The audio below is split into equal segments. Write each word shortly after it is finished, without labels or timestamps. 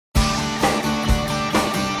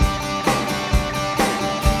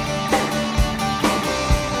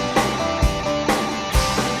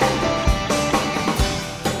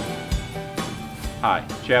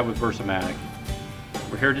Chad with Versamatic.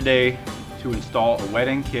 We're here today to install a wet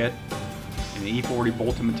end kit in the E40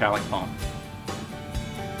 bolted metallic pump.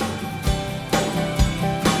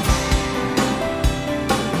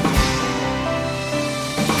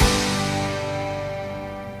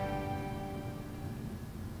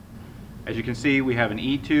 As you can see, we have an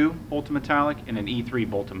E2 bolted metallic and an E3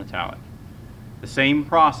 bolted metallic. The same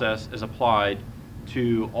process is applied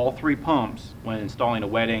to all three pumps when installing a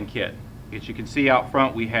wet end kit. As you can see out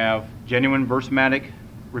front, we have genuine Versamatic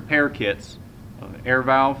repair kits, air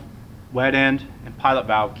valve, wet end, and pilot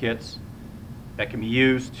valve kits that can be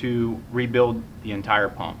used to rebuild the entire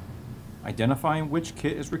pump. Identifying which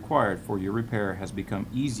kit is required for your repair has become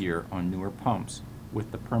easier on newer pumps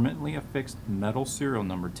with the permanently affixed metal serial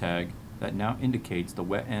number tag that now indicates the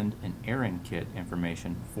wet end and air end kit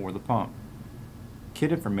information for the pump.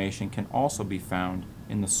 Kit information can also be found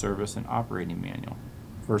in the service and operating manual.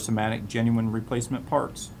 Versamatic genuine replacement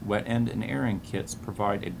parts, wet end and air end kits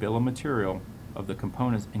provide a bill of material of the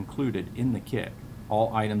components included in the kit.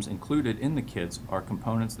 All items included in the kits are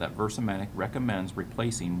components that Versamatic recommends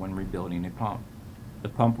replacing when rebuilding a pump. The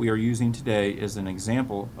pump we are using today is an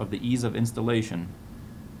example of the ease of installation.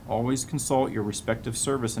 Always consult your respective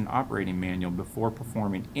service and operating manual before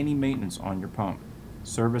performing any maintenance on your pump.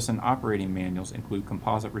 Service and operating manuals include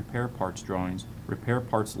composite repair parts drawings, repair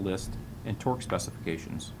parts list, and torque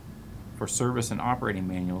specifications. For service and operating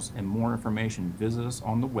manuals and more information, visit us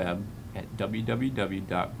on the web at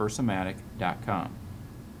www.versamatic.com.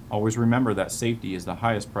 Always remember that safety is the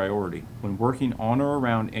highest priority. When working on or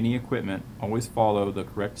around any equipment, always follow the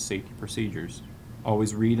correct safety procedures.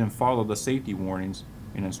 Always read and follow the safety warnings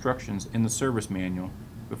and instructions in the service manual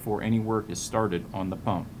before any work is started on the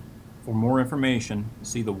pump. For more information,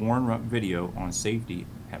 see the Warren Rupp video on safety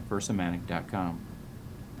at Versamatic.com.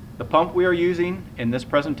 The pump we are using in this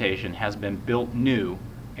presentation has been built new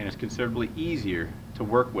and is considerably easier to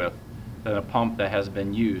work with than a pump that has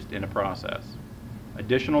been used in a process.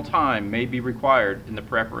 Additional time may be required in the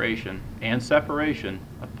preparation and separation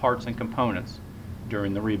of parts and components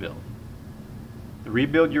during the rebuild. The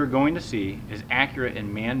rebuild you're going to see is accurate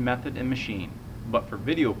in man, method, and machine, but for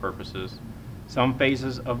video purposes, some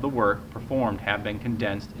phases of the work performed have been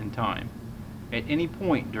condensed in time. At any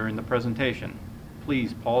point during the presentation,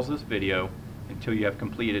 please pause this video until you have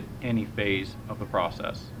completed any phase of the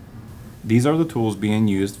process. These are the tools being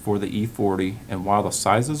used for the E40, and while the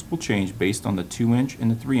sizes will change based on the 2-inch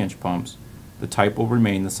and the 3-inch pumps, the type will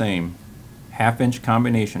remain the same. 1/2-inch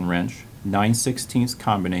combination wrench, 9/16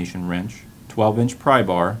 combination wrench, 12-inch pry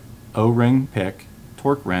bar, O-ring pick,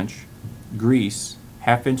 torque wrench, grease,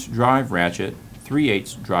 1/2-inch drive ratchet,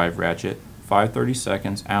 3/8 drive ratchet,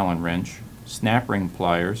 5/32 Allen wrench, snap ring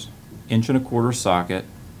pliers, 1¼ socket,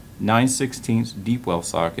 9/16 deep well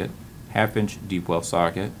socket, 1/2-inch deep well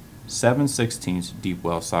socket, 7/16 deep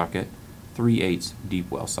well socket, 3/8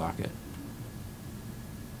 deep well socket.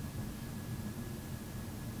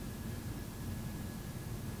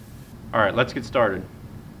 Alright, let's get started.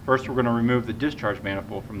 First, we're going to remove the discharge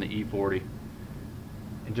manifold from the E40.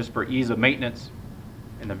 And just for ease of maintenance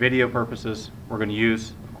and the video purposes, we're going to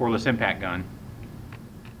use a cordless impact gun.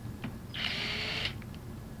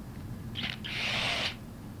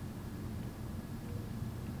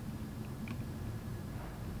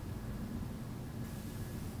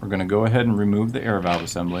 We're going to go ahead and remove the air valve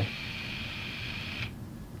assembly.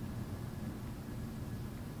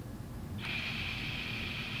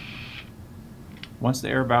 Once the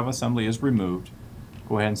air valve assembly is removed,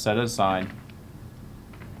 go ahead and set it aside.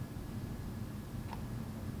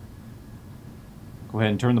 Go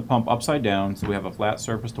ahead and turn the pump upside down so we have a flat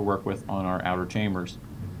surface to work with on our outer chambers.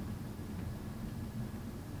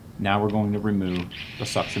 Now we're going to remove the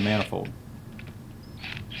suction manifold.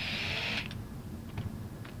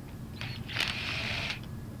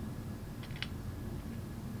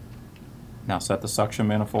 Now set the suction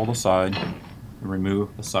manifold aside and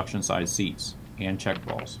remove the suction side seats and check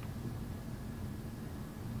valves.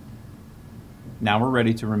 Now we're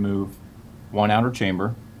ready to remove one outer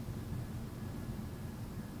chamber,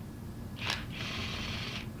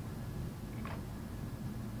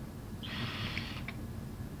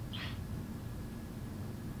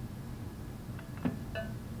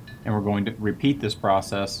 and we're going to repeat this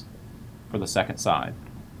process for the second side.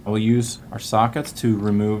 We'll use our sockets to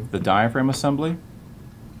remove the diaphragm assembly.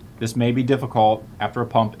 This may be difficult after a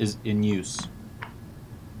pump is in use.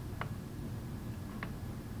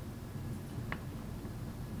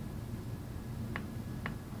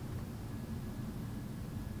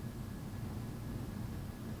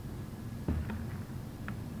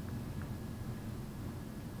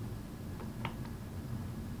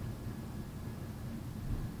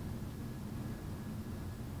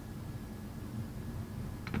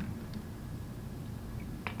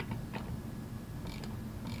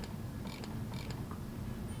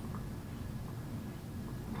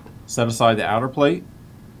 Set aside the outer plate.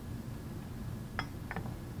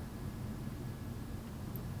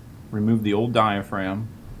 Remove the old diaphragm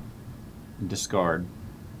and discard.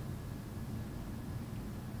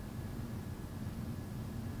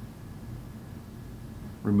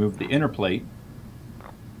 Remove the inner plate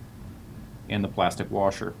and the plastic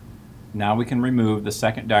washer. Now we can remove the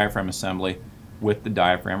second diaphragm assembly with the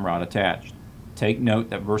diaphragm rod attached. Take note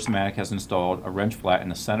that Versamatic has installed a wrench flat in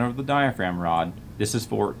the center of the diaphragm rod. This is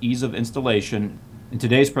for ease of installation. In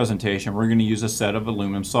today's presentation, we're going to use a set of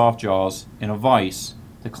aluminum soft jaws and a vise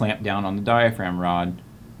to clamp down on the diaphragm rod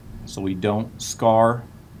so we don't scar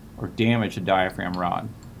or damage the diaphragm rod.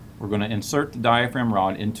 We're going to insert the diaphragm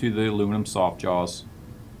rod into the aluminum soft jaws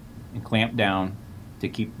and clamp down to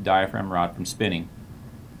keep the diaphragm rod from spinning.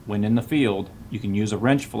 When in the field, you can use a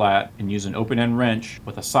wrench flat and use an open-end wrench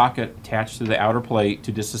with a socket attached to the outer plate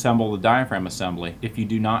to disassemble the diaphragm assembly if you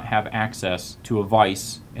do not have access to a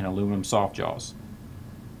vise in aluminum soft jaws.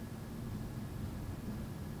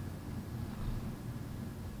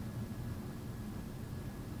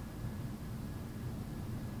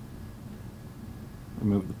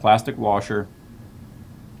 Remove the plastic washer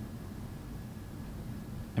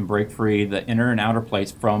and break free the inner and outer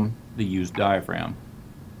plates from the used diaphragm.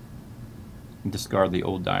 And discard the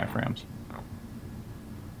old diaphragms.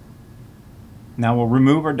 Now we'll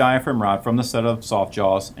remove our diaphragm rod from the set of soft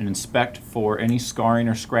jaws and inspect for any scarring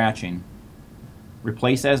or scratching.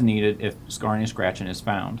 Replace as needed if scarring or scratching is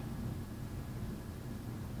found.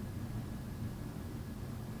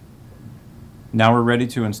 Now we're ready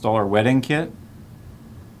to install our wet end kit.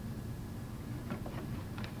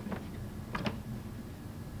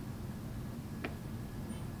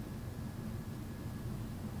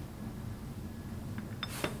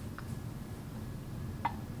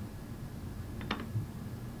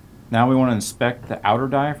 Now we want to inspect the outer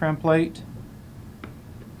diaphragm plate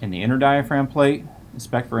and the inner diaphragm plate.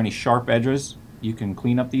 Inspect for any sharp edges. You can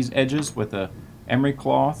clean up these edges with a emery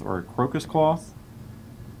cloth or a crocus cloth.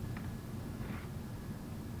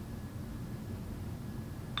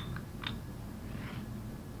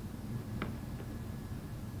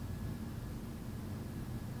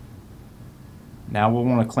 Now we'll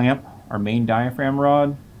want to clamp our main diaphragm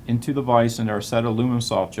rod into the vise and our set of aluminum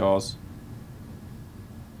soft jaws.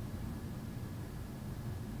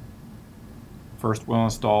 First we'll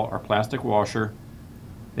install our plastic washer,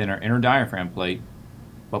 then our inner diaphragm plate,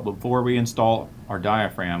 but before we install our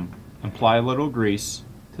diaphragm, apply a little grease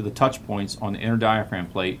to the touch points on the inner diaphragm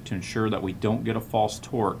plate to ensure that we don't get a false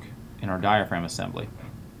torque in our diaphragm assembly.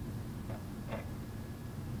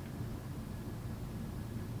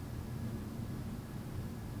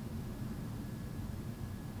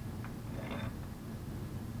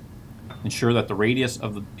 Ensure that the radius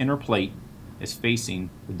of the inner plate is facing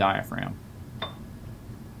the diaphragm.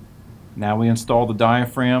 Now we install the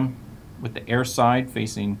diaphragm with the air side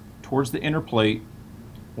facing towards the inner plate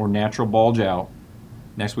or natural bulge out.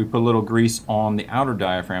 Next we put a little grease on the outer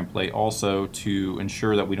diaphragm plate also to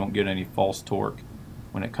ensure that we don't get any false torque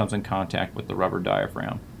when it comes in contact with the rubber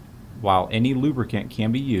diaphragm. While any lubricant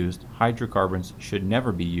can be used, hydrocarbons should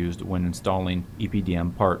never be used when installing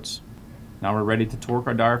EPDM parts. Now we're ready to torque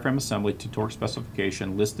our diaphragm assembly to torque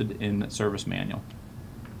specification listed in the service manual.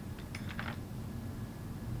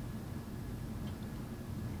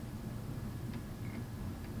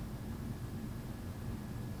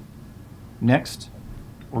 Next,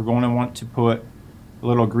 we're going to want to put a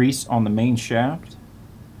little grease on the main shaft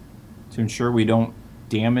to ensure we don't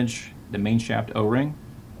damage the main shaft O-ring.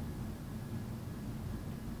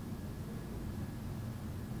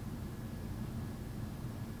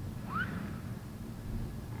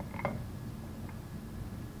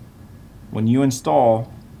 When you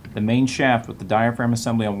install the main shaft with the diaphragm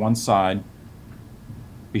assembly on one side,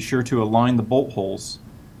 be sure to align the bolt holes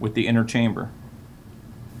with the inner chamber.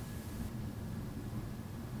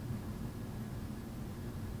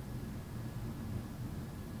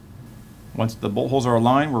 Once the bolt holes are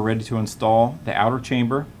aligned, we're ready to install the outer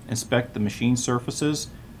chamber. Inspect the machine surfaces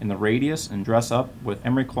in the radius and dress up with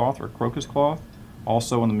emery cloth or crocus cloth.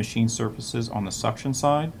 Also on the machine surfaces on the suction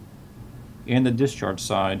side and the discharge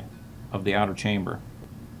side of the outer chamber.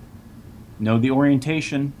 Know the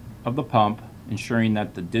orientation of the pump, ensuring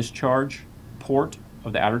that the discharge port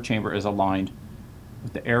of the outer chamber is aligned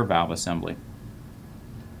with the air valve assembly.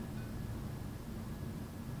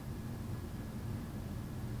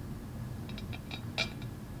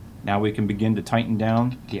 Now we can begin to tighten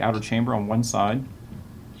down the outer chamber on one side.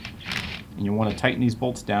 And you want to tighten these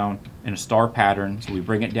bolts down in a star pattern so we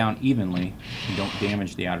bring it down evenly and don't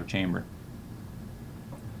damage the outer chamber.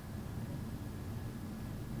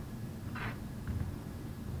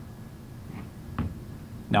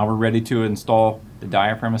 Now we're ready to install the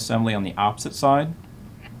diaphragm assembly on the opposite side.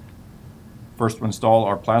 First, we'll install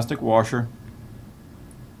our plastic washer.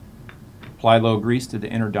 Apply low grease to the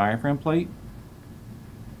inner diaphragm plate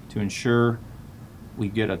to ensure we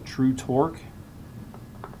get a true torque.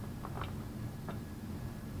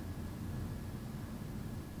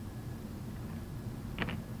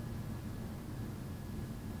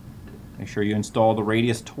 Make sure you install the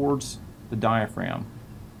radius towards the diaphragm.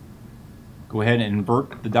 Go ahead and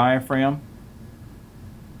invert the diaphragm.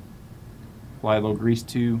 Apply a little grease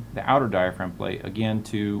to the outer diaphragm plate, again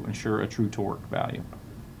to ensure a true torque value.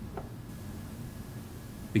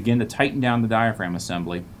 Begin to tighten down the diaphragm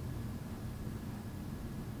assembly.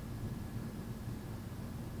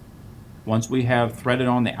 Once we have threaded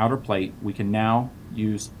on the outer plate, we can now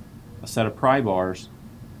use a set of pry bars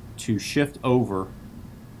to shift over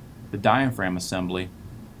the diaphragm assembly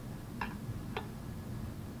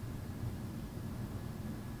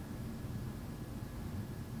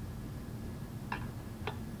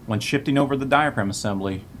When shifting over the diaphragm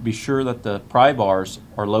assembly, be sure that the pry bars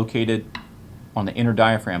are located on the inner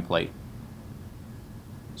diaphragm plate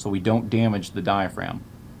so we don't damage the diaphragm.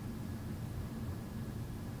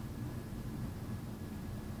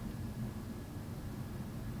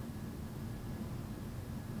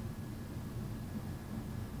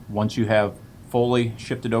 Once you have fully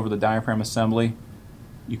shifted over the diaphragm assembly,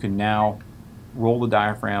 you can now roll the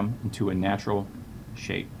diaphragm into a natural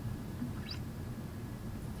shape.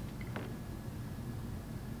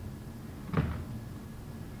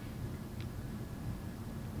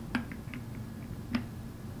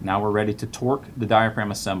 Now we're ready to torque the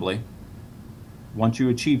diaphragm assembly. Once you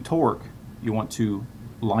achieve torque, you want to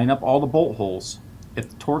line up all the bolt holes. If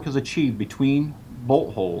the torque is achieved between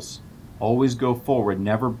bolt holes, always go forward,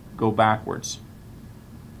 never go backwards.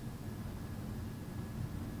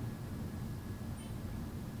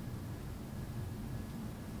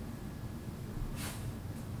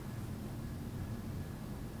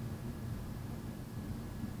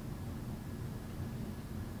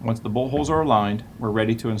 Once the bolt holes are aligned, we're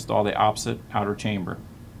ready to install the opposite outer chamber.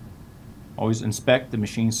 Always inspect the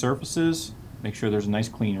machine surfaces, make sure there's a nice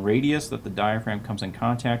clean radius that the diaphragm comes in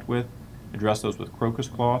contact with. Address those with crocus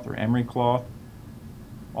cloth or emery cloth.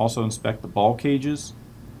 Also inspect the ball cages,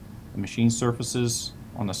 the machine surfaces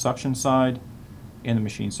on the suction side, and the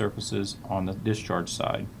machine surfaces on the discharge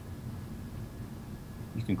side.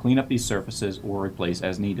 You can clean up these surfaces or replace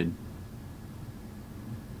as needed.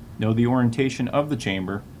 Know the orientation of the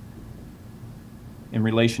chamber in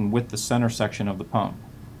relation with the center section of the pump.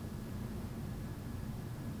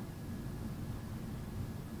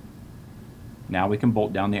 Now we can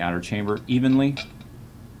bolt down the outer chamber evenly.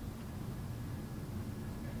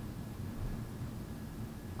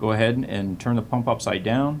 Go ahead and turn the pump upside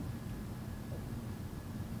down.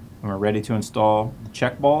 And we're ready to install the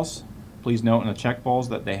check balls. Please note in the check balls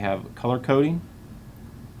that they have color coding.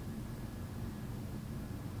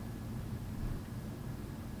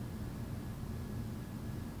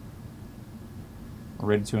 We're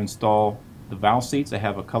ready to install the valve seats. They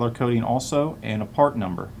have a color coding also and a part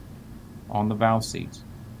number on the valve seats.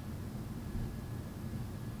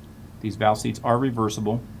 These valve seats are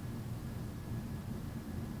reversible.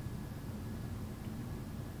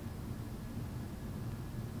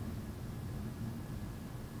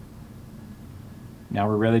 Now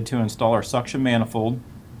we're ready to install our suction manifold.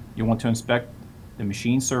 You want to inspect the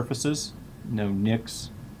machine surfaces, no nicks,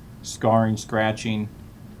 scarring, scratching,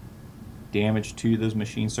 damage to those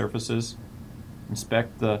machine surfaces.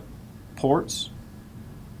 Inspect the ports,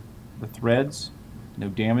 the threads, no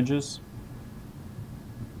damages.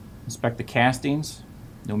 Inspect the castings,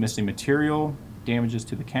 no missing material, damages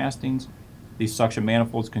to the castings. These suction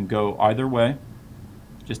manifolds can go either way,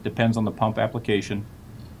 just depends on the pump application.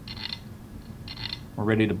 We're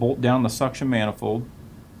ready to bolt down the suction manifold.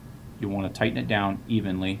 You want to tighten it down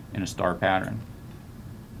evenly in a star pattern.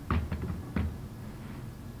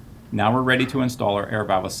 Now we're ready to install our air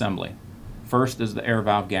valve assembly. First is the air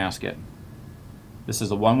valve gasket. This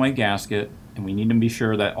is a one-way gasket, and we need to be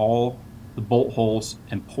sure that all the bolt holes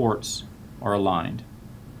and ports are aligned.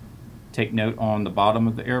 Take note on the bottom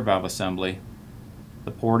of the air valve assembly,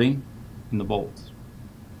 the porting and the bolts.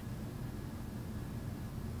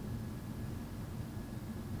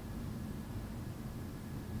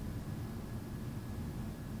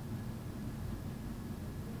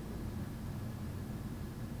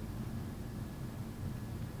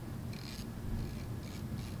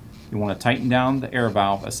 You want to tighten down the air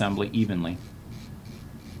valve assembly evenly.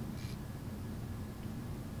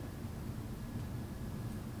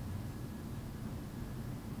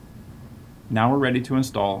 Now we're ready to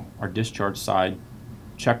install our discharge side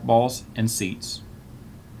check balls, and seats.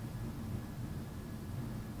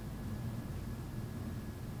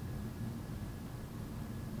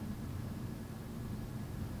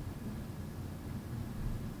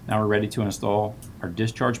 Now we're ready to install our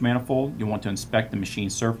discharge manifold. You want to inspect the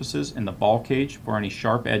machine surfaces and the ball cage for any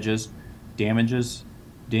sharp edges, damages,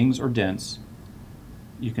 dings, or dents.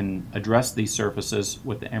 You can address these surfaces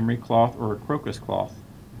with the emery cloth or a crocus cloth.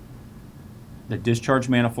 The discharge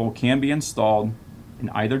manifold can be installed in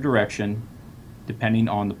either direction depending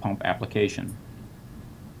on the pump application.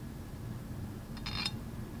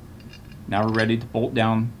 Now we're ready to bolt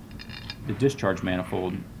down the discharge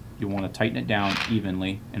manifold. You want to tighten it down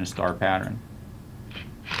evenly in a star pattern.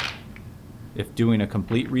 If doing a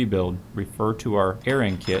complete rebuild, refer to our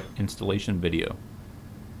air-in kit installation video.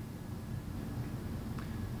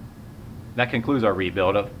 That concludes our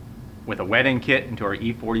rebuild with a wet end kit into our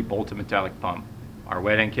E40 bolted metallic pump. Our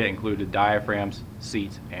wet end kit included diaphragms,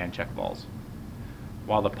 seats, and check balls.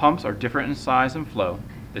 While the pumps are different in size and flow,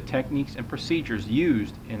 the techniques and procedures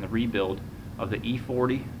used in the rebuild of the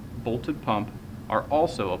E40 bolted pump are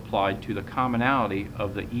also applied to the commonality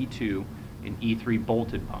of the E2 and E3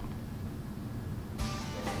 bolted pump.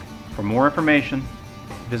 For more information,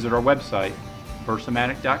 visit our website,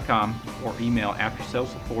 Versamatic.com, or email after-sales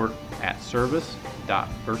support at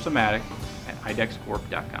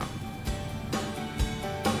service.versamatic@idexcorp.com.